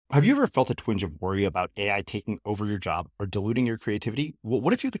Have you ever felt a twinge of worry about AI taking over your job or diluting your creativity? Well,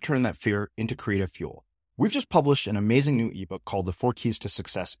 what if you could turn that fear into creative fuel? We've just published an amazing new ebook called The 4 Keys to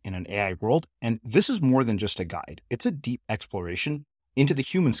Success in an AI World, and this is more than just a guide. It's a deep exploration into the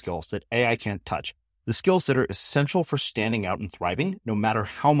human skills that AI can't touch, the skills that are essential for standing out and thriving, no matter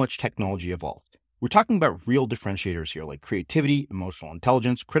how much technology evolves. We're talking about real differentiators here, like creativity, emotional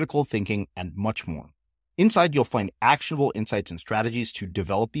intelligence, critical thinking, and much more. Inside, you'll find actionable insights and strategies to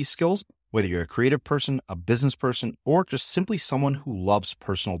develop these skills, whether you're a creative person, a business person, or just simply someone who loves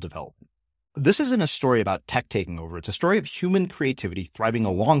personal development. This isn't a story about tech taking over. It's a story of human creativity thriving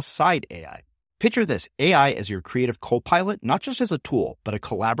alongside AI. Picture this, AI as your creative co-pilot, not just as a tool, but a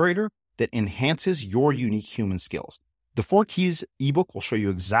collaborator that enhances your unique human skills. The 4 Keys ebook will show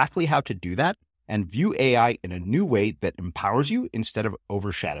you exactly how to do that and view AI in a new way that empowers you instead of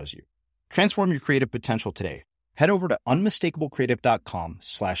overshadows you. Transform your creative potential today. Head over to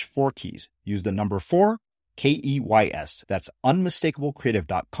unmistakablecreative.com/4keys. Use the number 4, KEYS. That's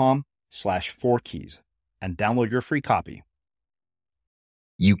unmistakablecreative.com/4keys and download your free copy.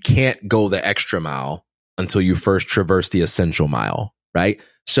 You can't go the extra mile until you first traverse the essential mile, right?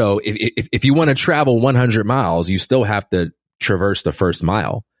 So if you want to travel 100 miles, you still have to traverse the first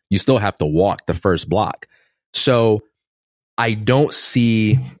mile. You still have to walk the first block. So I don't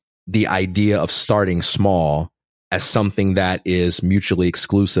see the idea of starting small as something that is mutually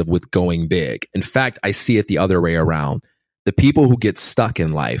exclusive with going big. In fact, I see it the other way around. The people who get stuck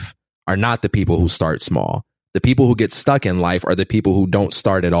in life are not the people who start small. The people who get stuck in life are the people who don't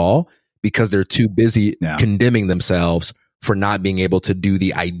start at all because they're too busy condemning themselves for not being able to do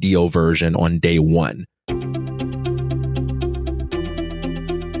the ideal version on day one.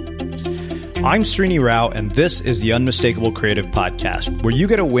 I'm Srini Rao, and this is the Unmistakable Creative Podcast, where you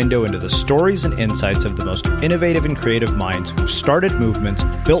get a window into the stories and insights of the most innovative and creative minds who've started movements,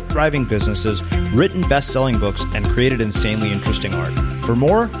 built thriving businesses, written best-selling books, and created insanely interesting art. For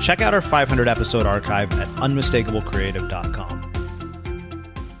more, check out our 500-episode archive at unmistakablecreative.com.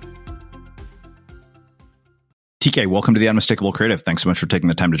 TK, welcome to the Unmistakable Creative. Thanks so much for taking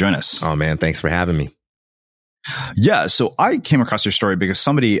the time to join us. Oh, man, thanks for having me. Yeah, so I came across your story because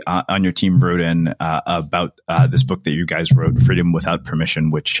somebody on your team wrote in about this book that you guys wrote, Freedom Without Permission,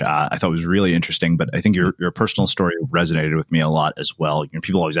 which I thought was really interesting. But I think your personal story resonated with me a lot as well. You know,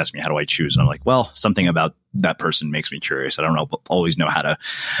 people always ask me, how do I choose? And I'm like, well, something about that person makes me curious. I don't always know how to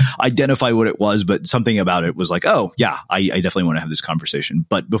identify what it was, but something about it was like, oh, yeah, I definitely want to have this conversation.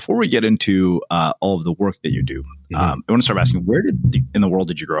 But before we get into all of the work that you do, I want to start by asking, in the world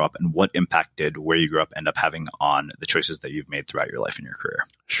did you grow up, and what impact did where you grew up end up having on the choices that you've made throughout your life and your career?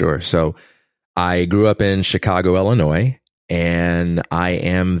 Sure. So I grew up in Chicago, Illinois, and I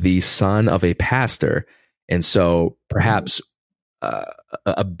am the son of a pastor. And so perhaps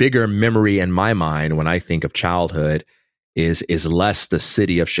a bigger memory in my mind when I think of childhood is less the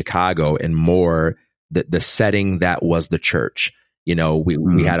city of Chicago and more the setting that was the church. You know,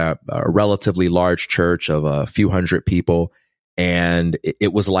 we had a relatively large church of a few hundred people, and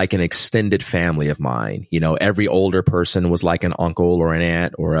it was like an extended family of mine. You know, every older person was like an uncle or an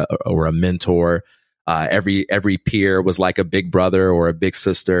aunt or a mentor. Every peer was like a big brother or a big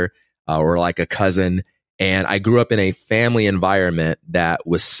sister or like a cousin. And I grew up in a family environment that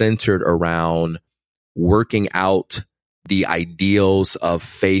was centered around working out the ideals of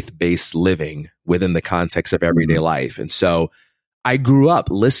faith-based living within the context of everyday life. And so I grew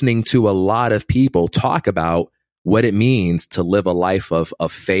up listening to a lot of people talk about what it means to live a life of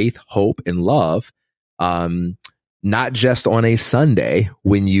faith, hope, and love, not just on a Sunday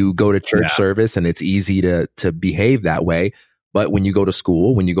when you go to church service and it's easy to behave that way, but when you go to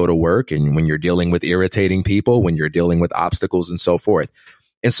school, when you go to work, and when you're dealing with irritating people, when you're dealing with obstacles and so forth.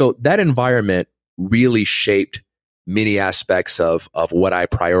 And so that environment really shaped many aspects of what I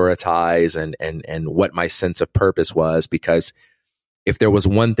prioritize and what my sense of purpose was, because if there was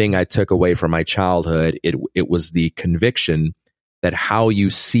one thing I took away from my childhood, it was the conviction that how you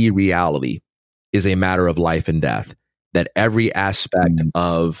see reality is a matter of life and death, that every aspect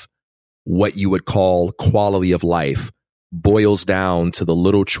of what you would call quality of life boils down to the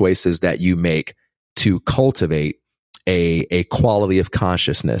little choices that you make to cultivate a quality of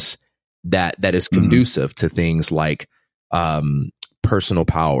consciousness that is conducive to things like personal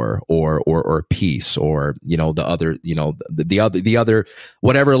power or peace, or the other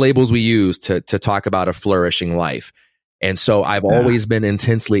whatever labels we use to talk about a flourishing life. And so I've always been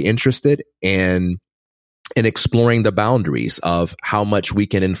intensely interested in exploring the boundaries of how much we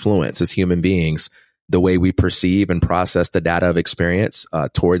can influence as human beings the way we perceive and process the data of experience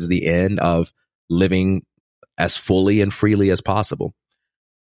towards the end of living as fully and freely as possible.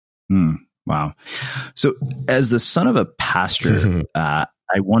 Wow. So as the son of a pastor, I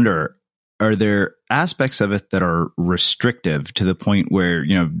wonder, are there aspects of it that are restrictive to the point where,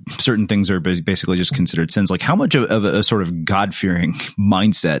 certain things are basically just considered sins? Like how much of a sort of God-fearing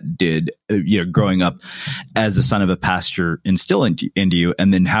mindset did, growing up as the son of a pastor instill into you?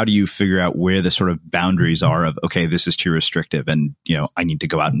 And then how do you figure out where the sort of boundaries are of, okay, this is too restrictive and, I need to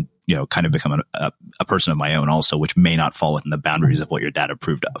go out and, kind of become a person of my own also, which may not fall within the boundaries of what your dad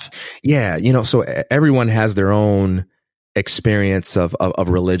approved of? Yeah. So everyone has their own experience of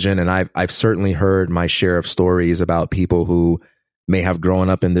religion. And I've certainly heard my share of stories about people who may have grown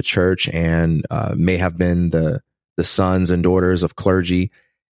up in the church and may have been the sons and daughters of clergy.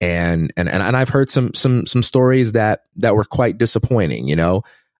 And I've heard some stories that were quite disappointing,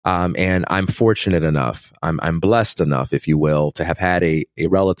 and I'm fortunate enough, I'm blessed enough, if you will, to have had a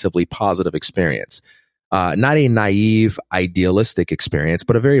relatively positive experience. Not a naive, idealistic experience,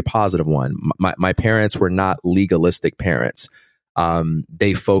 but a very positive one. My parents were not legalistic parents.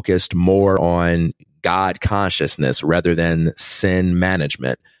 They focused more on God consciousness rather than sin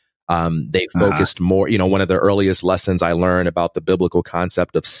management. They focused more, one of the earliest lessons I learned about the biblical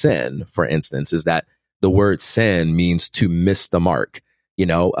concept of sin, for instance, is that the word sin means to miss the mark.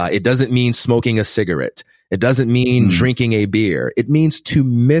 It doesn't mean smoking a cigarette. It doesn't mean drinking a beer. It means to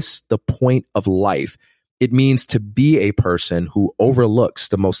miss the point of life. It means to be a person who overlooks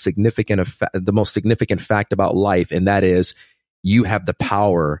the most significant fact about life, and that is you have the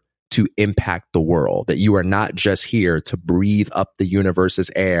power to impact the world, that you are not just here to breathe up the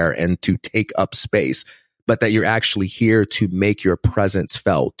universe's air and to take up space, but that you're actually here to make your presence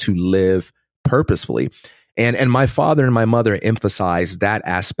felt, to live purposefully. And my father and my mother emphasized that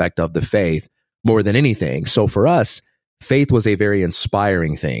aspect of the faith more than anything. So for us, faith was a very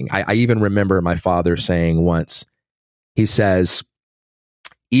inspiring thing. I even remember my father saying once, he says,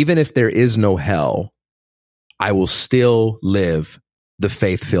 even if there is no hell, I will still live the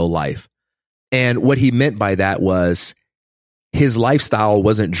faith-filled life. And what he meant by that was his lifestyle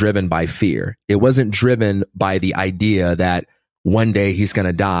wasn't driven by fear. It wasn't driven by the idea that one day he's going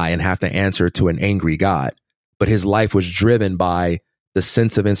to die and have to answer to an angry God. But his life was driven by the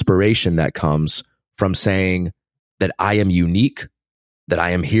sense of inspiration that comes from saying that I am unique, that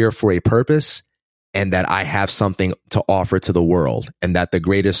I am here for a purpose, and that I have something to offer to the world, and that the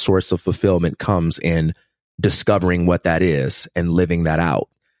greatest source of fulfillment comes in discovering what that is and living that out.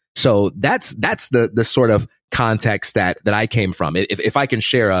 So that's the sort of context that I came from. If I can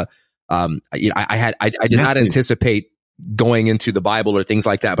share I did not anticipate going into the Bible or things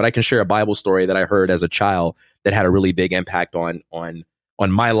like that, but I can share a Bible story that I heard as a child that had a really big impact on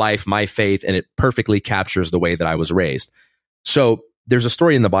my life, my faith, and it perfectly captures the way that I was raised. So there's a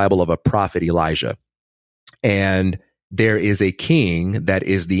story in the Bible of a prophet Elijah, and there is a king that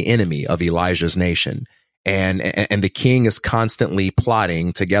is the enemy of Elijah's nation. And the king is constantly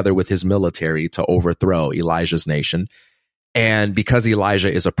plotting together with his military to overthrow Elijah's nation. And because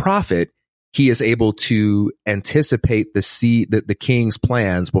Elijah is a prophet, he is able to anticipate the king's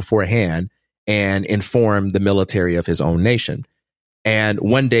plans beforehand and inform the military of his own nation. And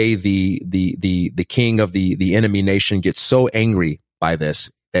one day, the king of the enemy nation gets so angry by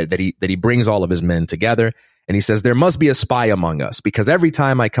this that he brings all of his men together, and he says, there must be a spy among us, because every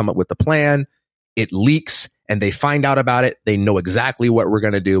time I come up with the plan, it leaks and they find out about it. They know exactly what we're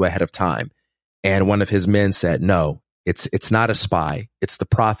going to do ahead of time. And one of his men said, no, it's not a spy. It's the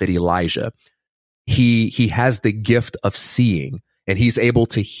prophet Elijah. He has the gift of seeing, and he's able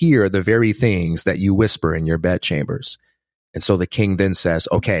to hear the very things that you whisper in your bedchambers. And so the king then says,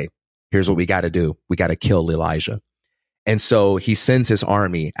 okay, here's what we got to do. We got to kill Elijah. And so he sends his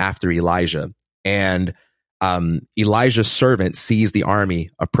army after Elijah, and Elijah's servant sees the army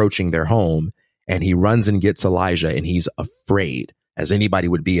approaching their home, and he runs and gets Elijah, and he's afraid, as anybody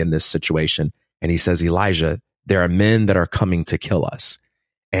would be in this situation. And he says, Elijah, there are men that are coming to kill us.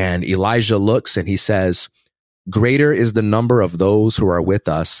 And Elijah looks and he says, greater is the number of those who are with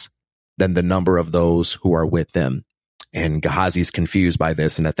us than the number of those who are with them. And Gehazi's confused by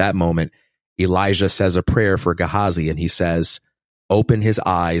this. And at that moment, Elijah says a prayer for Gehazi, and he says, open his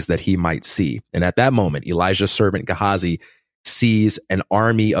eyes that he might see. And at that moment, Elijah's servant Gehazi sees an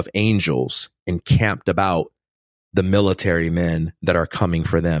army of angels encamped about the military men that are coming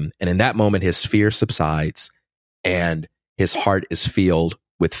for them. And in that moment, his fear subsides and his heart is filled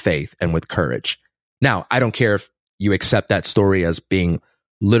with faith and with courage. Now, I don't care if you accept that story as being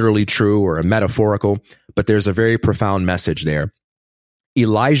literally true or a metaphorical, but there's a very profound message there.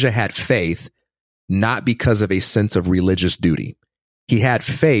 Elijah had faith not because of a sense of religious duty. He had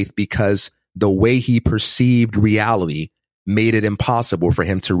faith because the way he perceived reality made it impossible for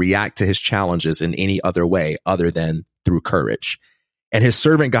him to react to his challenges in any other way other than through courage. And his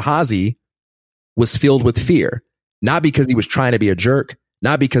servant Gehazi was filled with fear, not because he was trying to be a jerk,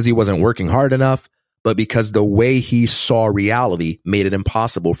 not because he wasn't working hard enough, but because the way he saw reality made it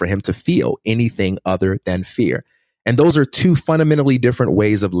impossible for him to feel anything other than fear. And those are two fundamentally different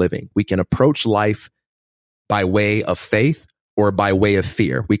ways of living. We can approach life by way of faith or by way of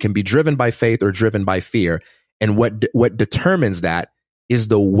fear. We can be driven by faith or driven by fear. And what determines that is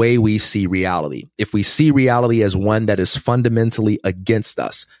the way we see reality. If we see reality as one that is fundamentally against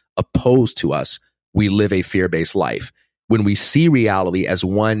us, opposed to us, we live a fear-based life. When we see reality as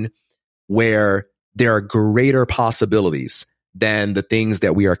one where there are greater possibilities than the things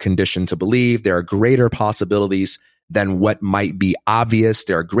that we are conditioned to believe, there are greater possibilities than what might be obvious,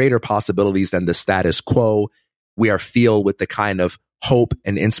 there are greater possibilities than the status quo, we are filled with the kind of hope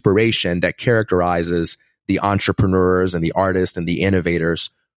and inspiration that characterizes the entrepreneurs and the artists and the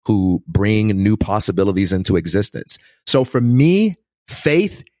innovators who bring new possibilities into existence. So for me,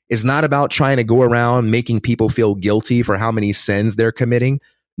 faith is not about trying to go around making people feel guilty for how many sins they're committing,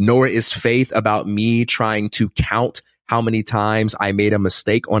 nor is faith about me trying to count how many times I made a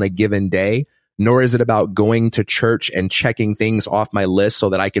mistake on a given day, nor is it about going to church and checking things off my list so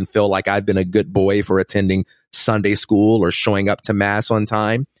that I can feel like I've been a good boy for attending Sunday school or showing up to mass on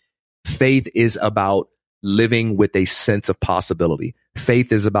time. Faith is about living with a sense of possibility.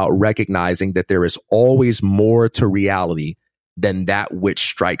 Faith is about recognizing that there is always more to reality than that which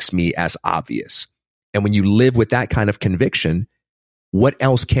strikes me as obvious. And when you live with that kind of conviction, what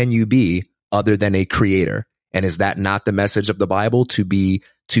else can you be other than a creator? And is that not the message of the Bible, to be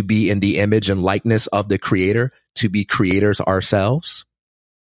in the image and likeness of the creator, to be creators ourselves?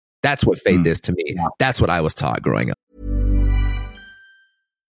 That's what faith is to me. That's what I was taught growing up.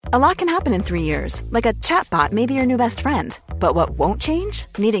 A lot can happen in 3 years, like a chatbot may be your new best friend. But what won't change?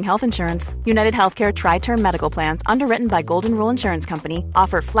 Needing health insurance. United Healthcare Tri-Term Medical Plans, underwritten by Golden Rule Insurance Company,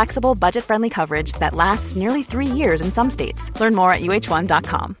 offer flexible, budget-friendly coverage that lasts nearly 3 years in some states. Learn more at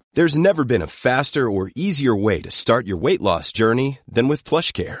uh1.com. There's never been a faster or easier way to start your weight loss journey than with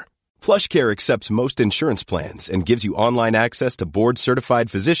PlushCare. PlushCare accepts most insurance plans and gives you online access to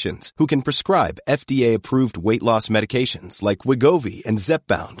board-certified physicians who can prescribe FDA-approved weight loss medications like Wegovy and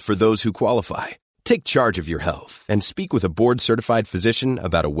Zepbound for those who qualify. Take charge of your health and speak with a board-certified physician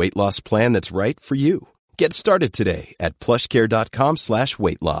about a weight loss plan that's right for you. Get started today at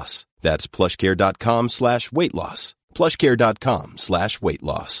plushcare.com/weight loss. That's plushcare.com/weight loss. plushcare.com/weight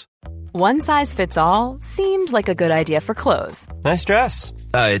loss. One size fits all seemed like a good idea for clothes. Nice dress.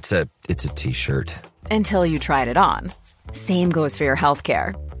 It's a t-shirt. Until you tried it on. Same goes for your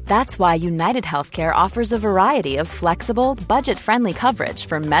healthcare. That's why United Healthcare offers a variety of flexible, budget-friendly coverage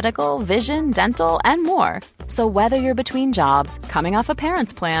for medical, vision, dental, and more. So whether you're between jobs, coming off a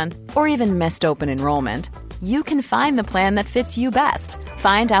parent's plan, or even missed open enrollment, you can find the plan that fits you best.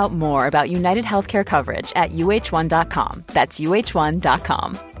 Find out more about United Healthcare coverage at uh1.com. That's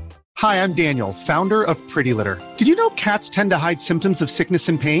uh1.com. Hi, I'm Daniel, founder of Pretty Litter. Did you know cats tend to hide symptoms of sickness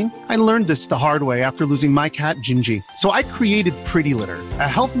and pain? I learned this the hard way after losing my cat, Gingy. So I created Pretty Litter, a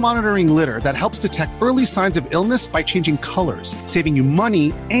health monitoring litter that helps detect early signs of illness by changing colors, saving you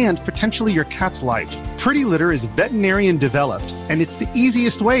money and potentially your cat's life. Pretty Litter is veterinarian developed, and it's the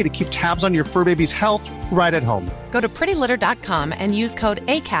easiest way to keep tabs on your fur baby's health right at home. Go to prettylitter.com and use code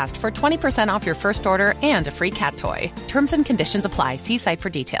ACAST for 20% off your first order and a free cat toy. Terms and conditions apply. See site for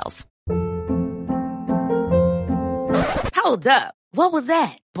details. Hold up. What was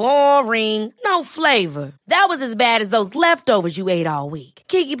that? Boring. No flavor. That was as bad as those leftovers you ate all week.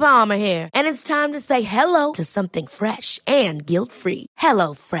 Keke Palmer here, and it's time to say hello to something fresh and guilt-free.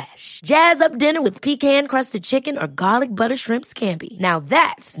 Hello Fresh. Jazz up dinner with pecan-crusted chicken or garlic butter shrimp scampi. Now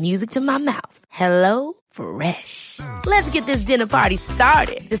that's music to my mouth. Hello Fresh. Let's get this dinner party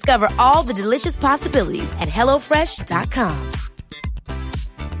started. Discover all the delicious possibilities at hellofresh.com.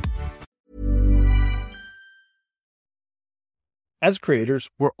 As creators,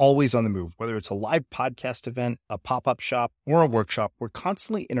 we're always on the move. Whether it's a live podcast event, a pop-up shop, or a workshop, we're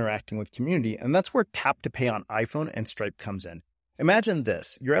constantly interacting with community, and that's where Tap to Pay on iPhone and Stripe comes in. Imagine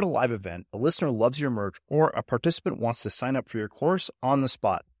this. You're at a live event, a listener loves your merch, or a participant wants to sign up for your course on the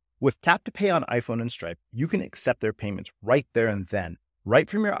spot. With Tap to Pay on iPhone and Stripe, you can accept their payments right there and then, right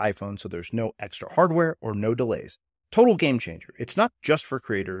from your iPhone, so there's no extra hardware or no delays. Total game changer. It's not just for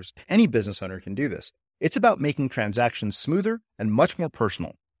creators. Any business owner can do this. It's about making transactions smoother and much more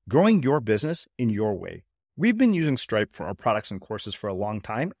personal, growing your business in your way. We've been using Stripe for our products and courses for a long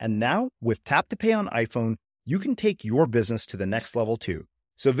time, and now with Tap to Pay on iPhone, you can take your business to the next level too.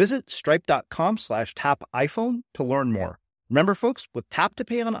 So visit stripe.com/tapiphone to learn more. Remember, folks, with Tap to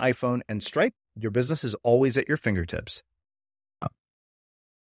Pay on iPhone and Stripe, your business is always at your fingertips.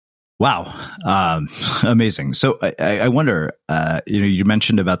 Wow. Amazing. So I wonder, you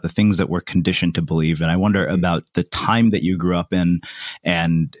mentioned about the things that we're conditioned to believe, and I wonder about the time that you grew up in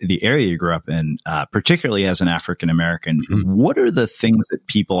and the area you grew up in, particularly as an African-American. Mm-hmm. What are the things that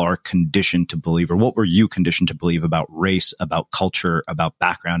people are conditioned to believe, or what were you conditioned to believe about race, about culture, about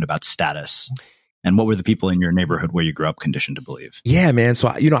background, about status? And what were the people in your neighborhood where you grew up conditioned to believe? Yeah, man. So,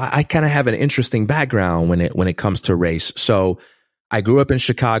 I kind of have an interesting background when it comes to race. So I grew up in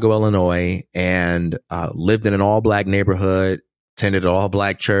Chicago, Illinois, and lived in an all-black neighborhood, attended an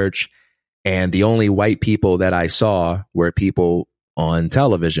all-black church, and the only white people that I saw were people on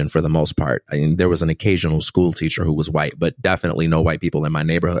television for the most part. I mean, there was an occasional school teacher who was white, but definitely no white people in my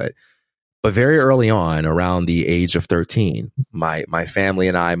neighborhood. But very early on, around the age of 13, my family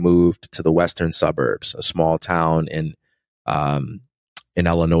and I moved to the western suburbs, a small town in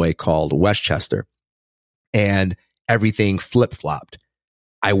Illinois called Westchester, and everything flip-flopped.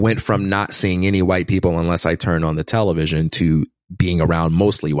 I went from not seeing any white people unless I turned on the television to being around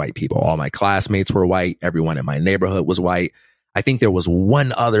mostly white people. All my classmates were white. Everyone in my neighborhood was white. I think there was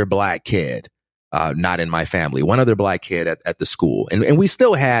one other black kid, not in my family, one other black kid at the school. And we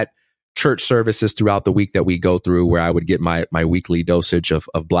still had church services throughout the week that we go through where I would get my weekly dosage of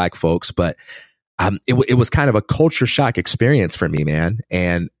black folks. But it was kind of a culture shock experience for me, man.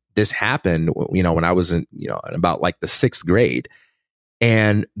 And this happened, when I was in about like the 6th grade.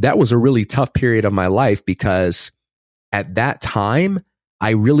 And that was a really tough period of my life because at that time, I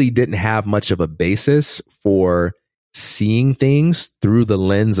really didn't have much of a basis for seeing things through the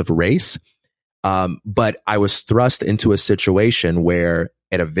lens of race. But I was thrust into a situation where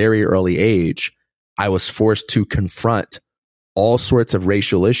at a very early age, I was forced to confront all sorts of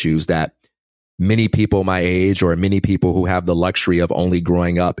racial issues that many people my age or many people who have the luxury of only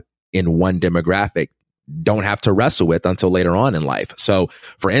growing up in one demographic don't have to wrestle with until later on in life. So,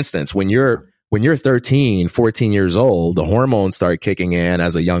 for instance, when you're 13, 14 years old, the hormones start kicking in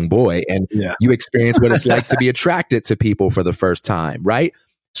as a young boy and you experience what it's like to be attracted to people for the first time, right?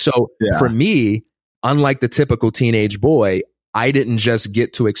 So for me, unlike the typical teenage boy, I didn't just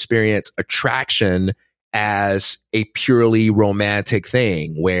get to experience attraction as a purely romantic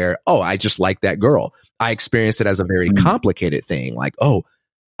thing where, I just like that girl. I experienced it as a very complicated thing. Like,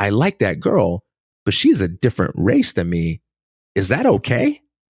 I like that girl, but she's a different race than me. Is that okay?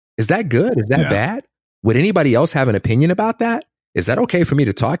 Is that good? Is that bad? Would anybody else have an opinion about that? Is that okay for me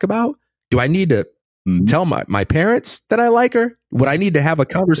to talk about? Do I need to tell my parents that I like her? Would I need to have a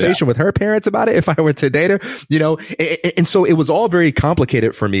conversation with her parents about it if I were to date her? And so it was all very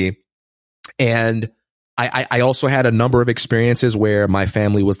complicated for me. And I also had a number of experiences where my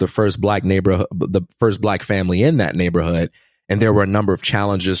family was the first black family in that neighborhood. And there were a number of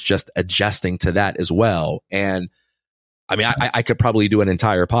challenges just adjusting to that as well. And I mean, I could probably do an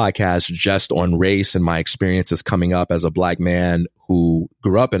entire podcast just on race and my experiences coming up as a black man who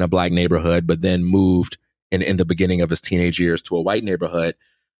grew up in a black neighborhood, but then moved in the beginning of his teenage years to a white neighborhood.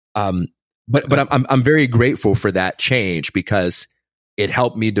 But I'm very grateful for that change because it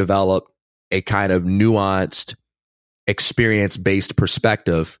helped me develop a kind of nuanced, experience-based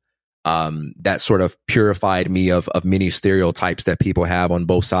perspective that sort of purified me of many stereotypes that people have on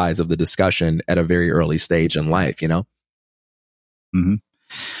both sides of the discussion at a very early stage in life, Mm-hmm.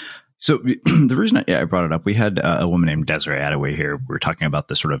 So the reason I brought it up, we had a woman named Desiree Attaway here. We were talking about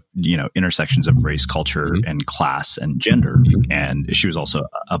the sort of, intersections of race, culture, and class and gender. And she was also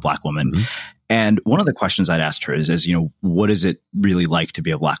a black woman. And one of the questions I'd asked her is, what is it really like to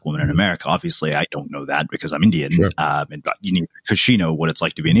be a black woman in America? Obviously, I don't know that because I'm Indian. Sure. And could she know what it's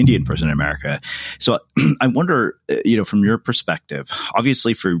like to be an Indian person in America? So I wonder, from your perspective,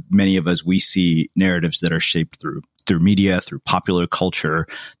 obviously for many of us, we see narratives that are shaped through media, through popular culture,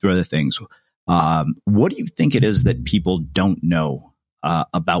 through other things. What do you think it is that people don't know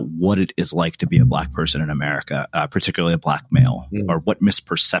about what it is like to be a black person in America, particularly a black male, or what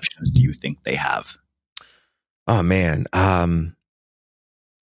misperceptions do you think they have? Oh man,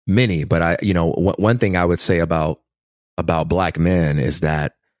 many. But one thing I would say about black men is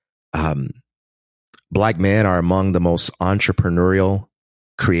that black men are among the most entrepreneurial,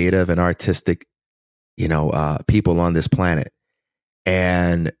 creative, and artistic, people on this planet,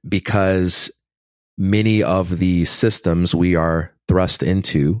 and because many of the systems we are thrust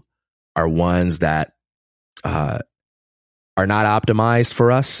into are ones that are not optimized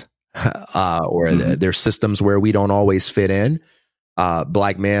for us, or they're systems where we don't always fit in.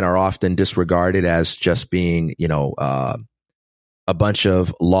 Black men are often disregarded as just being, a bunch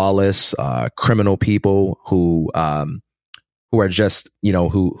of lawless, criminal people who are just,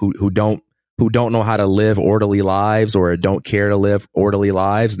 who don't know how to live orderly lives or don't care to live orderly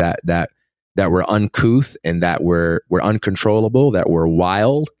lives, that were uncouth and that were uncontrollable, that were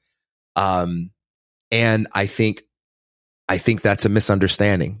wild. And I think that's a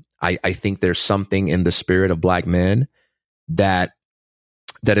misunderstanding. I think there's something in the spirit of Black men that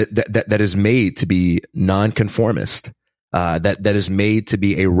is made to be nonconformist, that is made to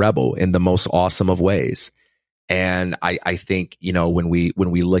be a rebel in the most awesome of ways. And I think, when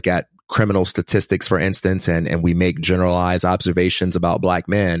we look at criminal statistics, for instance, and we make generalized observations about Black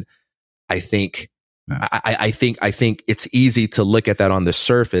men, I think it's easy to look at that on the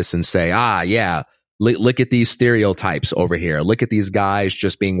surface and say, look at these stereotypes over here. Look at these guys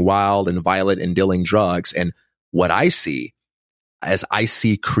just being wild and violent and dealing drugs. And what I see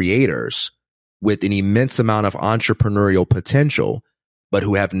creators with an immense amount of entrepreneurial potential, but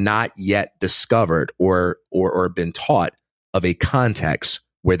who have not yet discovered or been taught of a context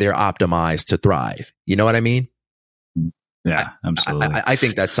where they're optimized to thrive. You know what I mean? Yeah, absolutely. I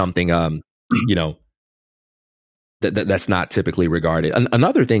think that's something, that's not typically regarded.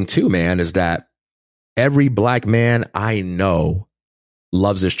 Another thing too, man, is that every Black man I know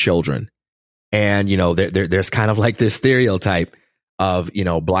loves his children. And, there's kind of like this stereotype of,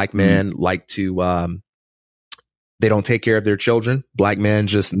 Black men like to, they don't take care of their children. Black men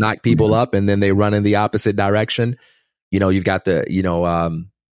just knock people up and then they run in the opposite direction. You've got the,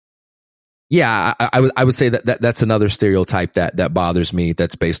 I would say that's another stereotype that bothers me.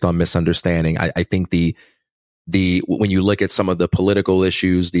 That's based on misunderstanding. I think when you look at some of the political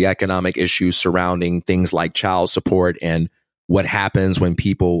issues, the economic issues surrounding things like child support and what happens when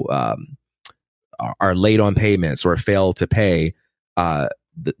people are late on payments or fail to pay,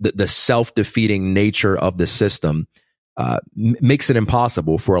 the self-defeating nature of the system makes it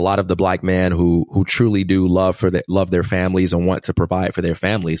impossible for a lot of the Black men who truly do love their families and want to provide for their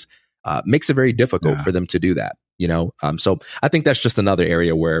families. Makes it very difficult for them to do that. So I think that's just another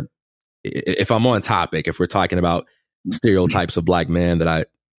area where, if I'm on topic, if we're talking about stereotypes of Black men that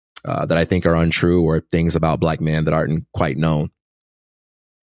I think are untrue, or things about Black men that aren't quite known.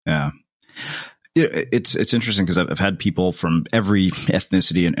 Yeah. It's interesting because I've had people from every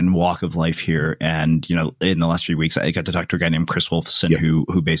ethnicity and walk of life here. And, in the last few weeks, I got to talk to a guy named Chris Wolfson,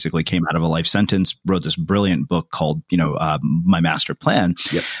 who basically came out of a life sentence, wrote this brilliant book called, My Master Plan.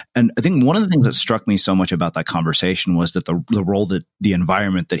 Yep. And I think one of the things that struck me so much about that conversation was that the role that the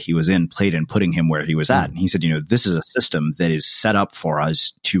environment that he was in played in putting him where he was at. And he said, this is a system that is set up for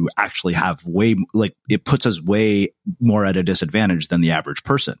us to actually have it puts us way more at a disadvantage than the average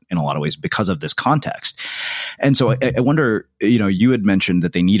person in a lot of ways because of this context. And so I wonder, you had mentioned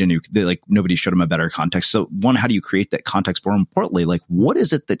that they need nobody showed them a better context. So one, how do you create that context? More importantly, what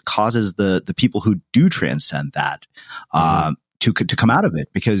is it that causes the people who do transcend that, to come out of it?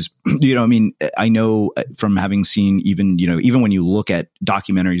 Because, I know from having seen even when you look at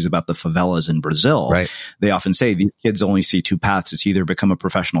documentaries about the favelas in Brazil, right, they often say these kids only see two paths. It's either become a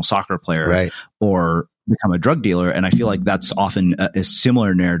professional soccer player, right, or become a drug dealer. And I feel like that's often a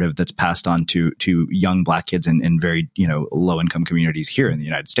similar narrative that's passed on to young Black kids in very, low income communities here in the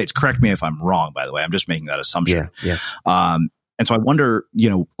United States. Correct me if I'm wrong, by the way. I'm just making that assumption. Yeah. And so I wonder,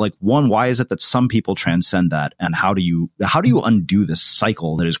 one, why is it that some people transcend that? And how do you undo this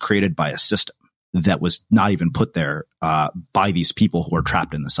cycle that is created by a system that was not even put there by these people who are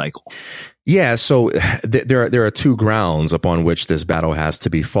trapped in the cycle? Yeah. So there are two grounds upon which this battle has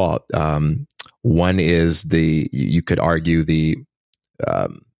to be fought. One is you could argue the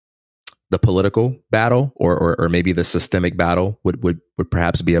political battle, or maybe the systemic battle would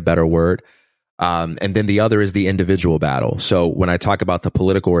perhaps be a better word. And then the other is the individual battle. So when I talk about the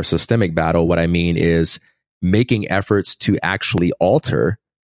political or systemic battle, what I mean is making efforts to actually alter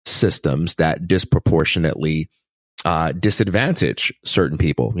systems that disproportionately disadvantage certain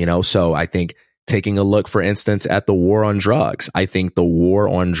people. So I think taking a look, for instance, at the war on drugs, I think the war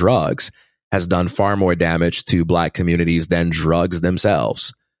on drugs has done far more damage to Black communities than drugs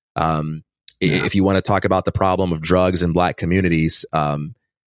themselves. If you want to talk about the problem of drugs in Black communities,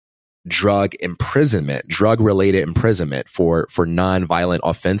 drug-related imprisonment for nonviolent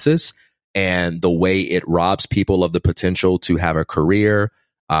offenses, and the way it robs people of the potential to have a career,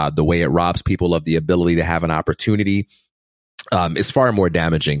 the way it robs people of the ability to have an opportunity, is far more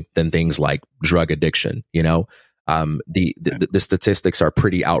damaging than things like drug addiction. The statistics are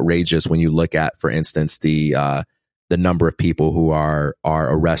pretty outrageous when you look at, for instance, the number of people who are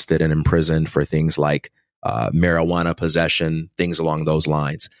arrested and imprisoned for things like marijuana possession, things along those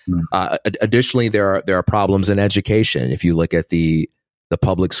lines. Additionally, there are problems in education. If you look at the the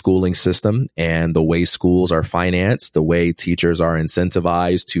public schooling system and the way schools are financed, the way teachers are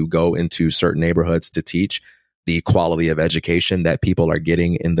incentivized to go into certain neighborhoods to teach, the quality of education that people are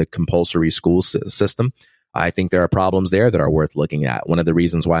getting in the compulsory school system. I think there are problems there that are worth looking at. One of the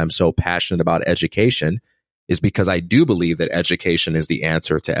reasons why I'm so passionate about education is because I do believe that education is the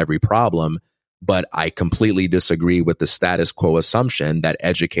answer to every problem, but I completely disagree with the status quo assumption that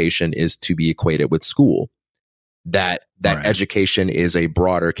education is to be equated with school. That right. Education is a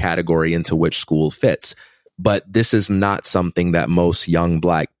broader category into which school fits. But this is not something that most young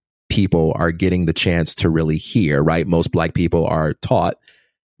Black people are getting the chance to really hear, right? Most Black people are taught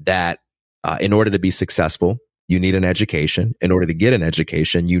that in order to be successful, you need an education. In order to get an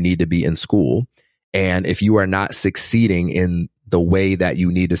education, you need to be in school. And if you are not succeeding in the way that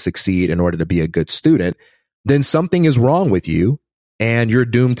you need to succeed in order to be a good student, then something is wrong with you and you're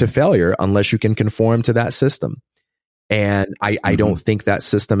doomed to failure unless you can conform to that system. And I don't think that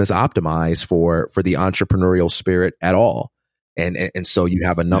system is optimized for the entrepreneurial spirit at all. And so you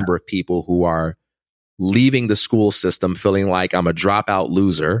have a number of people who are leaving the school system feeling like I'm a dropout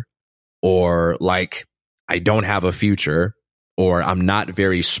loser, or like I don't have a future, or I'm not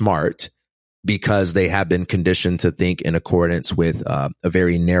very smart, because they have been conditioned to think in accordance with a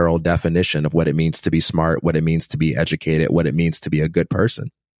very narrow definition of what it means to be smart, what it means to be educated, what it means to be a good person,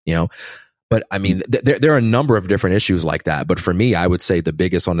 you know? But I mean, there are a number of different issues like that. But for me, I would say the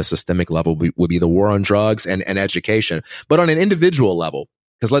biggest on a systemic level would be the war on drugs and education. But on an individual level,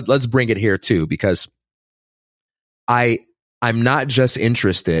 because let's bring it here too, because I'm not just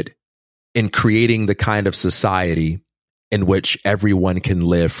interested in creating the kind of society in which everyone can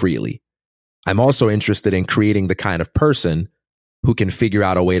live freely. I'm also interested in creating the kind of person who can figure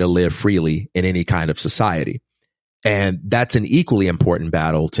out a way to live freely in any kind of society. And that's an equally important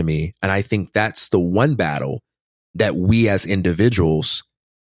battle to me. And I think that's the one battle that we as individuals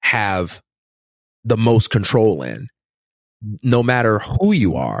have the most control in. No matter who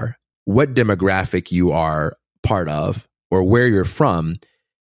you are, what demographic you are part of, or where you're from,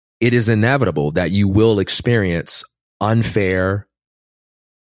 it is inevitable that you will experience unfair,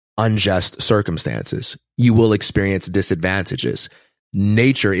 unjust circumstances. You will experience disadvantages.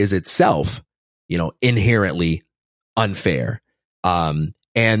 Nature is itself, inherently unfair. And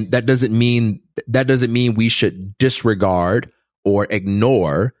that doesn't mean we should disregard or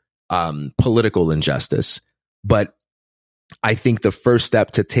ignore political injustice. But I think the first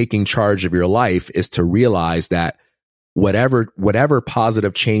step to taking charge of your life is to realize that whatever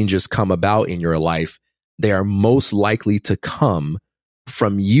positive changes come about in your life, they are most likely to come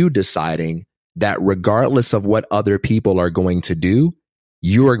from you deciding that regardless of what other people are going to do,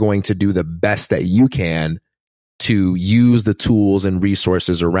 you are going to do the best that you can to use the tools and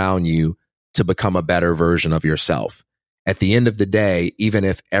resources around you to become a better version of yourself. At the end of the day, even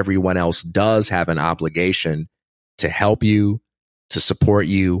if everyone else does have an obligation to help you, to support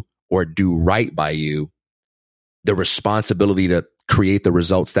you, or do right by you, the responsibility to create the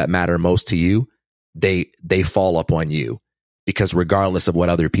results that matter most to you, they fall upon you. Because regardless of what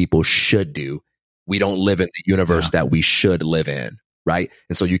other people should do, we don't live in the universe that we should live in, right?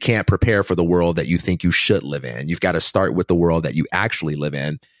 And so you can't prepare for the world that you think you should live in. You've got to start with the world that you actually live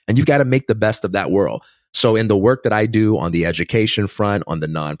in, and you've got to make the best of that world. So in the work that I do on the education front, on the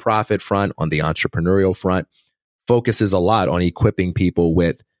nonprofit front, on the entrepreneurial front, focuses a lot on equipping people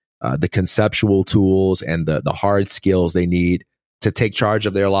with the conceptual tools and the hard skills they need to take charge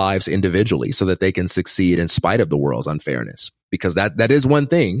of their lives individually so that they can succeed in spite of the world's unfairness. Because that is one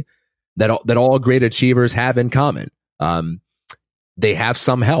thing that all great achievers have in common. They have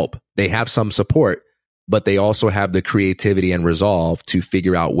some help, they have some support, but they also have the creativity and resolve to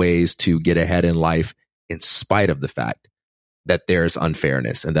figure out ways to get ahead in life in spite of the fact that there's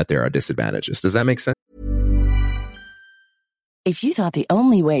unfairness and that there are disadvantages. Does that make sense? If you thought the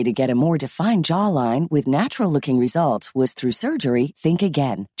only way to get a more defined jawline with natural-looking results was through surgery, think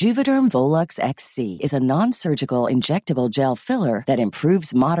again. Juvederm Volux XC is a non-surgical injectable gel filler that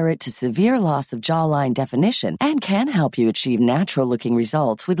improves moderate to severe loss of jawline definition and can help you achieve natural-looking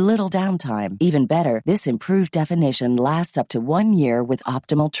results with little downtime. Even better, this improved definition lasts up to 1 year with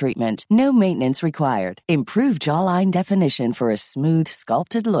optimal treatment. No maintenance required. Improve jawline definition for a smooth,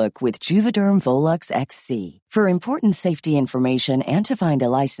 sculpted look with Juvederm Volux XC. For important safety information and to find a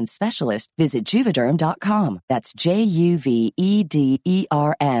licensed specialist, visit Juvederm.com. That's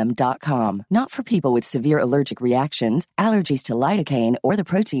JUVEDERM.com. Not for people with severe allergic reactions, allergies to lidocaine, or the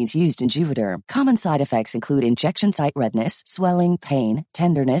proteins used in Juvederm. Common side effects include injection site redness, swelling, pain,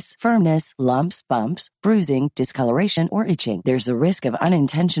 tenderness, firmness, lumps, bumps, bruising, discoloration, or itching. There's a risk of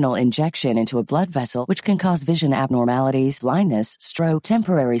unintentional injection into a blood vessel, which can cause vision abnormalities, blindness, stroke,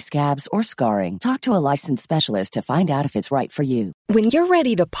 temporary scabs, or scarring. Talk to a licensed specialist to find out if it's right for you. When you're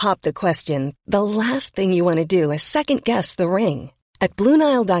ready to pop the question, the last thing you want to do is second-guess the ring. At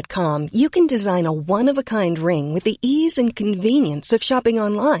BlueNile.com, you can design a one-of-a-kind ring with the ease and convenience of shopping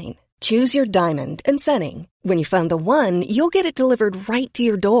online. Choose your diamond and setting. When you find the one, you'll get it delivered right to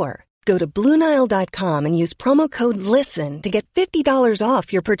your door. Go to BlueNile.com and use promo code LISTEN to get $50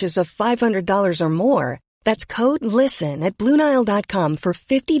 off your purchase of $500 or more. That's code LISTEN at BlueNile.com for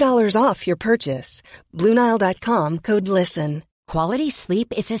 $50 off your purchase. BlueNile.com, code LISTEN. Quality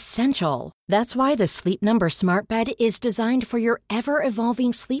sleep is essential. That's why the Sleep Number Smart Bed is designed for your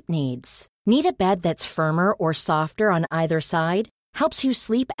ever-evolving sleep needs. Need a bed that's firmer or softer on either side? Helps you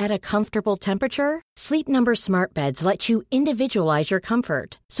sleep at a comfortable temperature? Sleep Number Smart Beds let you individualize your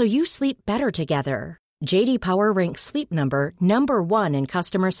comfort, so you sleep better together. J.D. Power ranks Sleep Number number 1 in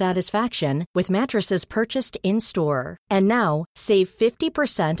customer satisfaction with mattresses purchased in-store. And now, save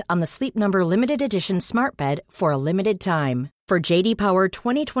 50% on the Sleep Number Limited Edition Smart Bed for a limited time. For J.D. Power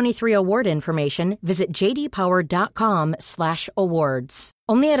 2023 award information, visit jdpower.com/awards.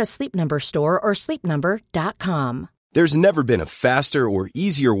 Only at a Sleep Number store or sleepnumber.com. There's never been a faster or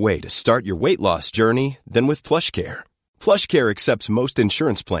easier way to start your weight loss journey than with PlushCare. PlushCare accepts most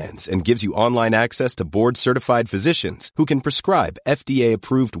insurance plans and gives you online access to board-certified physicians who can prescribe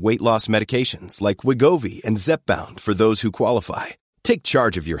FDA-approved weight loss medications like Wegovy and Zepbound for those who qualify. Take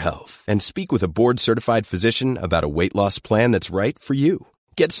charge of your health and speak with a board-certified physician about a weight loss plan that's right for you.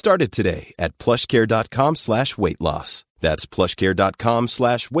 Get started today at plushcare.com/weight-loss. That's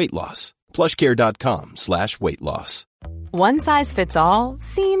plushcare.com/weight-loss. plushcare.com/weight-loss. One size fits all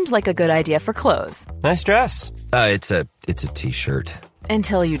seemed like a good idea for clothes. Nice dress. It's a t-shirt.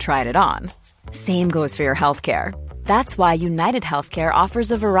 Until you tried it on. Same goes for your healthcare. That's why United Healthcare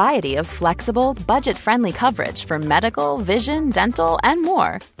offers a variety of flexible, budget-friendly coverage for medical, vision, dental, and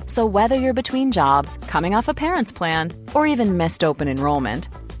more. So whether you're between jobs, coming off a parent's plan, or even missed open enrollment,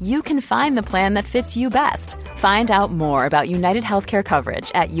 you can find the plan that fits you best. Find out more about United Healthcare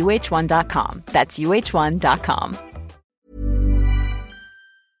coverage at UH1.com. That's UH1.com.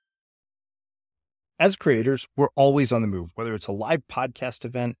 As creators, we're always on the move. Whether it's a live podcast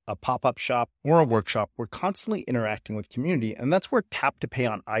event, a pop-up shop, or a workshop, we're constantly interacting with community, and that's where Tap to Pay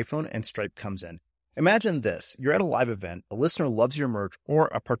on iPhone and Stripe comes in. Imagine this. You're at a live event, a listener loves your merch,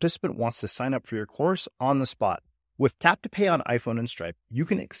 or a participant wants to sign up for your course on the spot. With Tap to Pay on iPhone and Stripe, you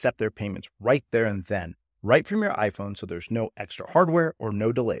can accept their payments right there and then, right from your iPhone, so there's no extra hardware or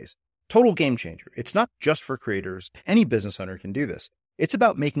no delays. Total game changer. It's not just for creators. Any business owner can do this. It's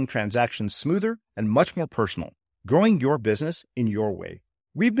about making transactions smoother and much more personal, growing your business in your way.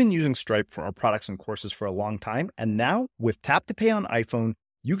 We've been using Stripe for our products and courses for a long time, and now with Tap to Pay on iPhone,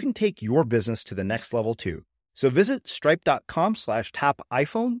 you can take your business to the next level too. So visit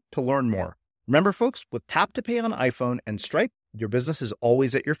stripe.com/tapiphone to learn more. Remember, folks, with Tap to Pay on iPhone and Stripe, your business is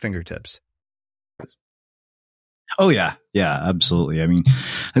always at your fingertips. Oh, yeah. Yeah, absolutely. I mean,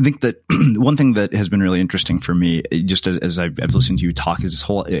 I think that one thing that has been really interesting for me, just as I've listened to you talk, is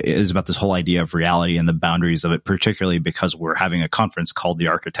about this whole idea of reality and the boundaries of it, particularly because we're having a conference called the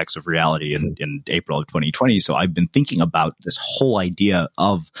Architects of Reality in April of 2020. So I've been thinking about this whole idea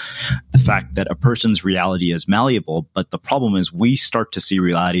of the fact that a person's reality is malleable, but the problem is we start to see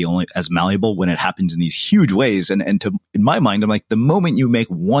reality only as malleable when it happens in these huge ways. And in my mind, I'm like, the moment you make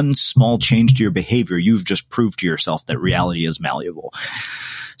one small change to your behavior, you've just proved to yourself that reality is malleable.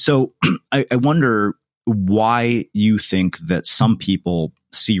 So I wonder why you think that some people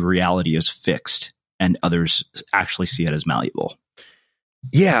see reality as fixed and others actually see it as malleable.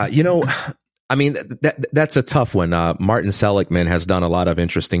 Yeah, I mean, that's a tough one. Martin Seligman has done a lot of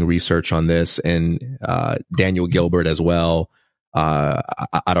interesting research on this, and Daniel Gilbert as well,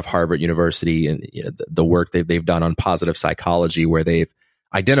 out of Harvard University, and the work they've done on positive psychology, where they've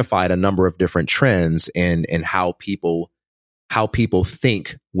identified a number of different trends in how people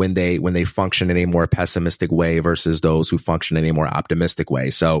think when they function in a more pessimistic way versus those who function in a more optimistic way.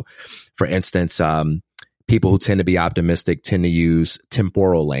 So, for instance, people who tend to be optimistic tend to use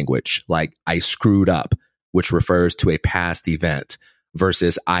temporal language, like "I screwed up," which refers to a past event,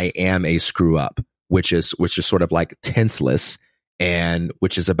 versus "I am a screw up," which is sort of like tenseless and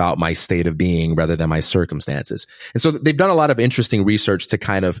which is about my state of being rather than my circumstances. And so they've done a lot of interesting research to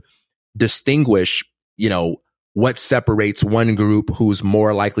kind of distinguish, what separates one group who's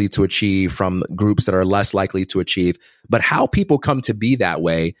more likely to achieve from groups that are less likely to achieve. But how people come to be that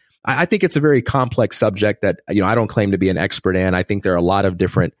way, I think it's a very complex subject that, I don't claim to be an expert in. I think there are a lot of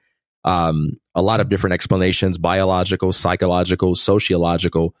different explanations, biological, psychological,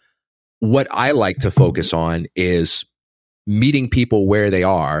 sociological. What I like to focus on is meeting people where they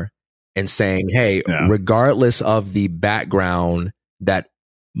are and saying, hey, regardless of the background that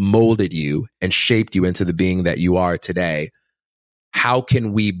molded you and shaped you into the being that you are today, how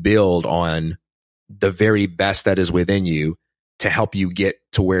can we build on the very best that is within you to help you get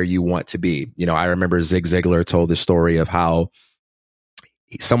to where you want to be? I remember Zig Ziglar told the story of how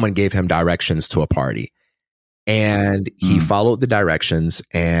someone gave him directions to a party, and he followed the directions,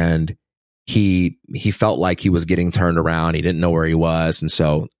 and he felt like he was getting turned around. He didn't know where he was. And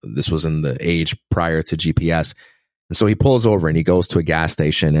so this was in the age prior to GPS. And so he pulls over and he goes to a gas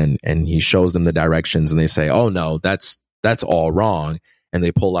station and he shows them the directions, and they say, oh no, that's all wrong. And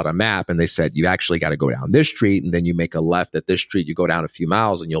they pull out a map and they said, you actually got to go down this street, and then you make a left at this street. You go down a few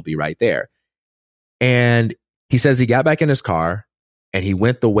miles and you'll be right there. And he says he got back in his car and he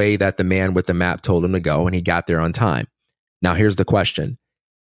went the way that the man with the map told him to go, and he got there on time. Now, here's the question.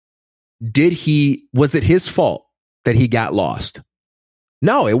 Was it his fault that he got lost?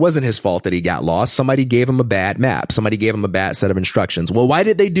 No, it wasn't his fault that he got lost. Somebody gave him a bad map. Somebody gave him a bad set of instructions. Well, why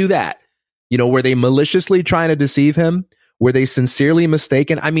did they do that? Were they maliciously trying to deceive him? Were they sincerely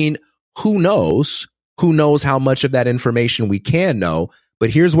mistaken? I mean, who knows? Who knows how much of that information we can know?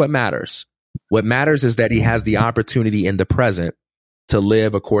 But here's what matters. What matters is that he has the opportunity in the present to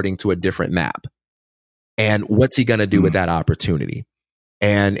live according to a different map. And what's he going to do with that opportunity?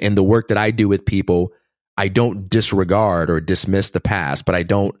 And in the work that I do with people, I don't disregard or dismiss the past, but I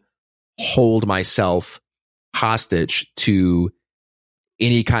don't hold myself hostage to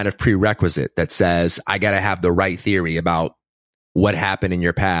any kind of prerequisite that says I got to have the right theory about what happened in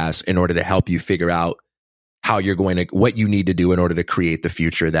your past in order to help you figure out what you need to do in order to create the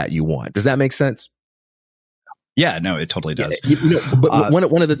future that you want. Does that make sense? Yeah, no, it totally does. But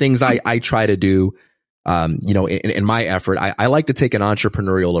one of the things I try to do, in my effort, I like to take an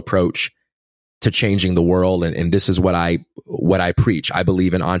entrepreneurial approach to changing the world. And this is what I preach. I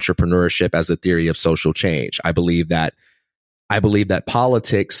believe in entrepreneurship as a theory of social change. I believe that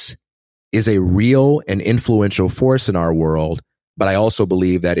politics is a real and influential force in our world, but I also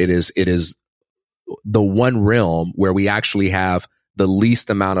believe that it is the one realm where we actually have the least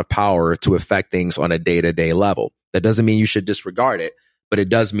amount of power to affect things on a day-to-day level. That doesn't mean you should disregard it, but it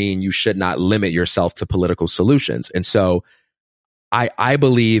does mean you should not limit yourself to political solutions. And so I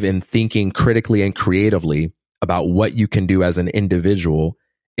believe in thinking critically and creatively about what you can do as an individual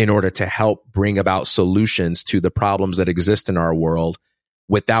in order to help bring about solutions to the problems that exist in our world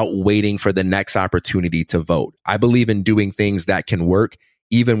without waiting for the next opportunity to vote. I believe in doing things that can work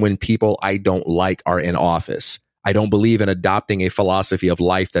even when people I don't like are in office. I don't believe in adopting a philosophy of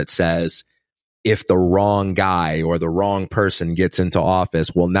life that says, if the wrong guy or the wrong person gets into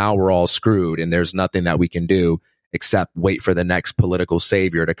office, well, now we're all screwed and there's nothing that we can do except wait for the next political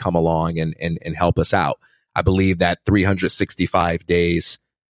savior to come along and help us out. I believe that 365 days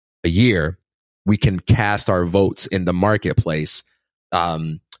a year, we can cast our votes in the marketplace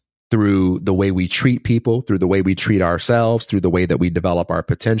through the way we treat people, through the way we treat ourselves, through the way that we develop our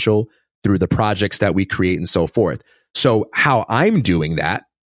potential, through the projects that we create and so forth. So how I'm doing that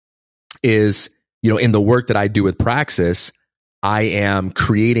is, in the work that I do with Praxis, I am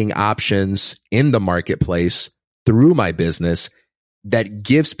creating options in the marketplace through my business that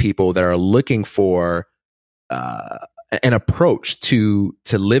gives people that are looking for an approach to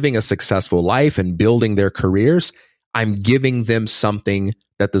living a successful life and building their careers. I'm giving them something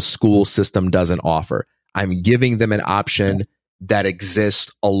that the school system doesn't offer. I'm giving them an option that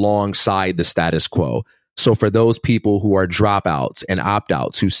exists alongside the status quo. So for those people who are dropouts and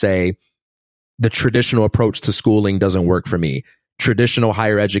opt-outs who say, the traditional approach to schooling doesn't work for me, traditional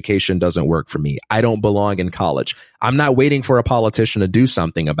higher education doesn't work for me, I don't belong in college, I'm not waiting for a politician to do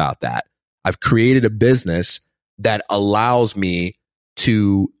something about that. I've created a business that allows me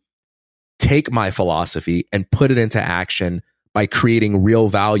to take my philosophy and put it into action by creating real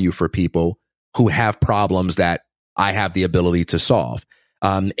value for people who have problems that I have the ability to solve.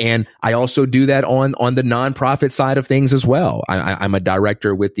 And I also do that on the nonprofit side of things as well. I'm a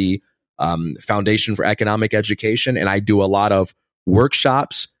director with the Foundation for Economic Education, and I do a lot of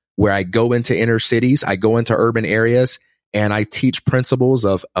workshops where I go into inner cities, I go into urban areas, and I teach principles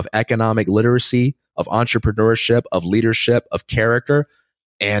of economic literacy of entrepreneurship, of leadership, of character.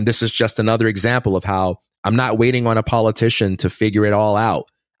 And this is just another example of how I'm not waiting on a politician to figure it all out.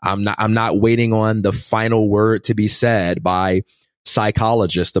 I'm not waiting on the final word to be said by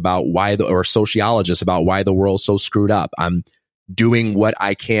psychologists about or sociologists about why the world's so screwed up. I'm doing what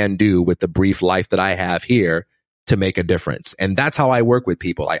I can do with the brief life that I have here to make a difference. And that's how I work with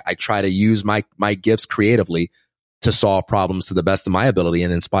people. I try to use my gifts creatively to solve problems to the best of my ability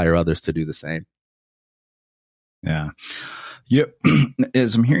and inspire others to do the same. Yeah.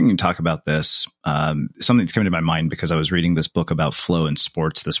 As I'm hearing you talk about this, something's coming to my mind because I was reading this book about flow in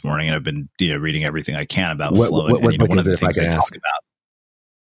sports this morning, and I've been reading everything I can about flow. What book is it, if I can ask?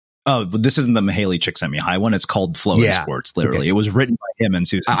 Oh, but this isn't the Mahaley Chick sent me high one. It's called Flow in Sports. Literally, okay. It was written by him and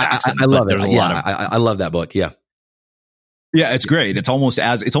Susan Jackson. I love it. I love that book. Yeah. Yeah, it's great. It's almost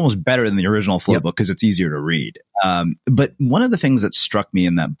better than the original Flow book because it's easier to read. But one of the things that struck me